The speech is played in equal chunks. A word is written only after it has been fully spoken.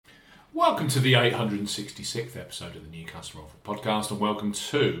Welcome to the 866th episode of the New Customer Offer podcast, and welcome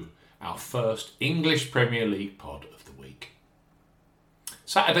to our first English Premier League pod of the week.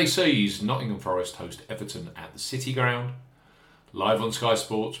 Saturday sees Nottingham Forest host Everton at the City Ground. Live on Sky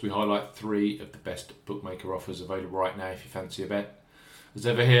Sports, we highlight three of the best bookmaker offers available right now if you fancy a bet. As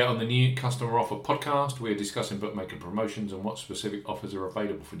ever here on the New Customer Offer podcast, we are discussing bookmaker promotions and what specific offers are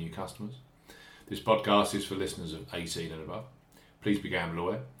available for new customers. This podcast is for listeners of 18 and above. Please be gamble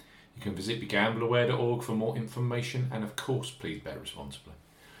aware. You can visit begambleaware.org for more information, and of course, please bet responsibly.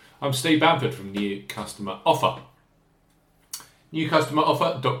 I'm Steve Bamford from New Customer Offer.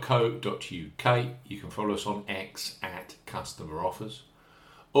 newcustomeroffer.co.uk. You can follow us on X at Customer Offers.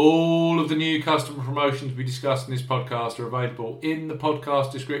 All of the new customer promotions we discussed in this podcast are available in the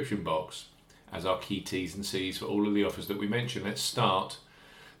podcast description box as our key T's and C's for all of the offers that we mentioned. Let's start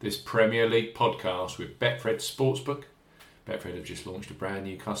this Premier League podcast with Betfred Sportsbook. Betfred have just launched a brand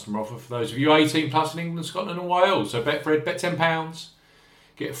new customer offer for those of you 18 plus in England, Scotland and Wales. So Betfred, bet £10,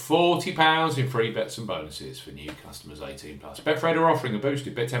 get £40 in free bets and bonuses for new customers 18 plus. Betfred are offering a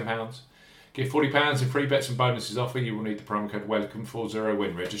boosted bet £10, get £40 in free bets and bonuses offer. You will need the promo code WELCOME40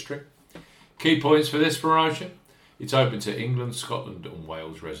 when registering. Key points for this promotion: it's open to England, Scotland and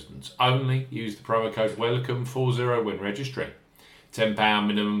Wales residents only. Use the promo code WELCOME40 when registering. £10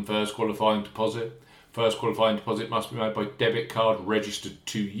 minimum first qualifying deposit. First qualifying deposit must be made by debit card registered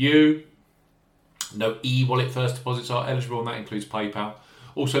to you. No e-wallet first deposits are eligible, and that includes PayPal.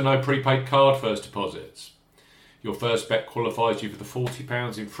 Also, no prepaid card first deposits. Your first bet qualifies you for the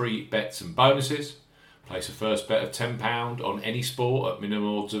 £40 in free bets and bonuses. Place a first bet of £10 on any sport at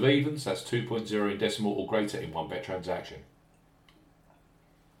minimum odds of evens. That's 2.0 in decimal or greater in one bet transaction.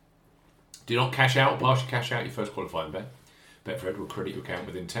 Do not cash out or partially cash out your first qualifying bet. Betfred will credit your account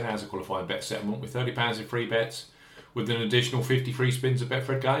within 10 hours of qualifying bet settlement with £30 in free bets, with an additional 50 free spins at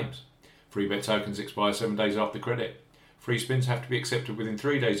Betfred games. Free bet tokens expire 7 days after credit. Free spins have to be accepted within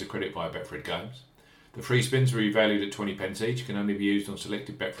 3 days of credit via Betfred games. The free spins are revalued at 20p each, can only be used on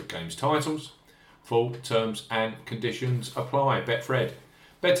selected Betfred games titles. Full terms and conditions apply. Betfred,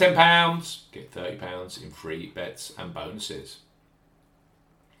 bet £10, get £30 in free bets and bonuses.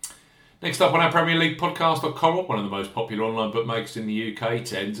 Next up on our Premier League podcast are Coral, one of the most popular online bookmakers in the UK.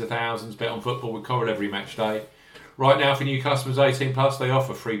 Tens of thousands bet on football with Coral every match day. Right now, for new customers 18 plus, they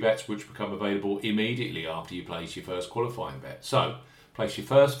offer free bets which become available immediately after you place your first qualifying bet. So, place your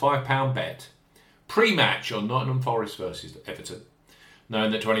first £5 bet pre-match on Nottingham Forest versus Everton,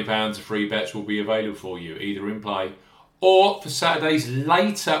 knowing that £20 of free bets will be available for you either in play or for Saturday's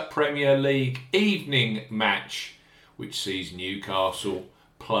later Premier League evening match, which sees Newcastle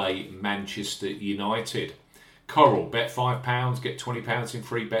play Manchester United. Coral, bet £5, get £20 in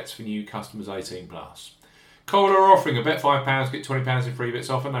free bets for new customers 18 plus. Coral are offering a bet £5, get £20 in free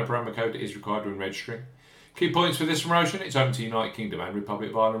bets offer. No promo code is required when registering. Key points for this promotion: it's open to United Kingdom and Republic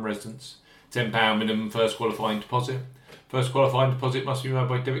of Ireland residents. £10 minimum first qualifying deposit. First qualifying deposit must be made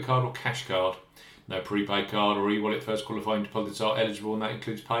by debit card or cash card. No prepaid card or e-wallet first qualifying deposits are eligible, and that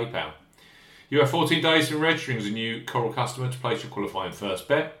includes PayPal. You have 14 days from registering as a new Coral customer to place your qualifying first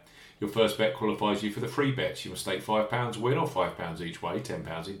bet. Your first bet qualifies you for the free bets. You must stake £5 win or £5 each way,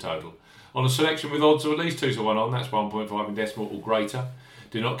 £10 in total, on a selection with odds of at least 2 to 1 on. That's 1.5 in decimal or greater.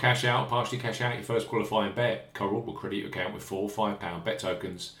 Do not cash out or partially cash out your first qualifying bet. Coral will credit your account with 4 £5 bet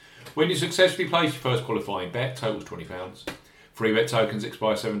tokens when you successfully place your first qualifying bet. Totals £20. Free bet tokens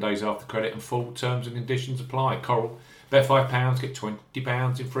expire 7 days after credit, and full terms and conditions apply. Coral, bet £5, get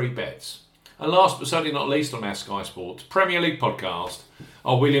 £20 in free bets. And last but certainly not least on our Sky Sports Premier League podcast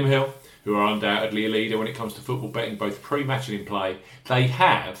are William Hill, who are undoubtedly a leader when it comes to football betting, both pre-match and in play. They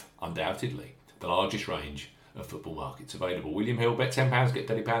have, undoubtedly, the largest range of football markets available. William Hill, bet £10, get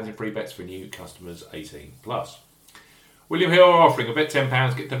 £30 in free bets for new customers 18 plus. William Hill are offering a bet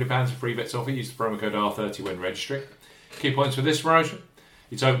 £10, get £30 in free bets offer. Use the promo code R30 when registering. Key points for this promotion: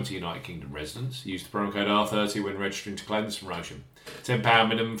 it's open to United Kingdom residents. Use the promo code R30 when registering to claim this promotion. £10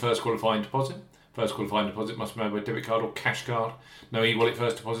 minimum first qualifying deposit. First qualifying deposit must be made by debit card or cash card. No e-wallet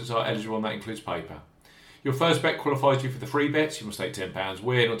first deposits are eligible, and that includes PayPal. Your first bet qualifies you for the free bets. You must stake £10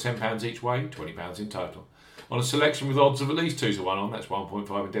 win or £10 each way, £20 in total, on a selection with odds of at least 2 to 1 on. That's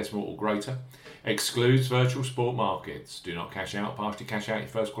 1.5 in decimal or greater. Excludes virtual sport markets. Do not cash out, partially cash out your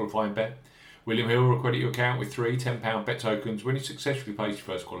first qualifying bet. William Hill will credit your account with 3 £10 bet tokens when you successfully place your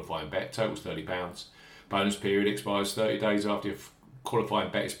first qualifying bet. Totals £30. Bonus period expires 30 days after your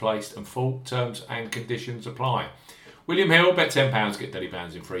qualifying bet is placed, and full terms and conditions apply. William Hill, bet £10, get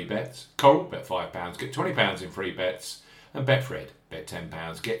 £30 in free bets. Coral, bet £5, get £20 in free bets. And Betfred, bet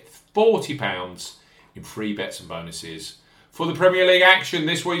 £10, get £40 in free bets and bonuses for the Premier League action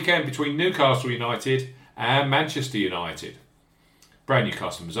this weekend between Newcastle United and Manchester United. Brand new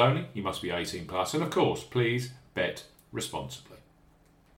customers only, you must be 18 plus, and of course, please bet responsibly.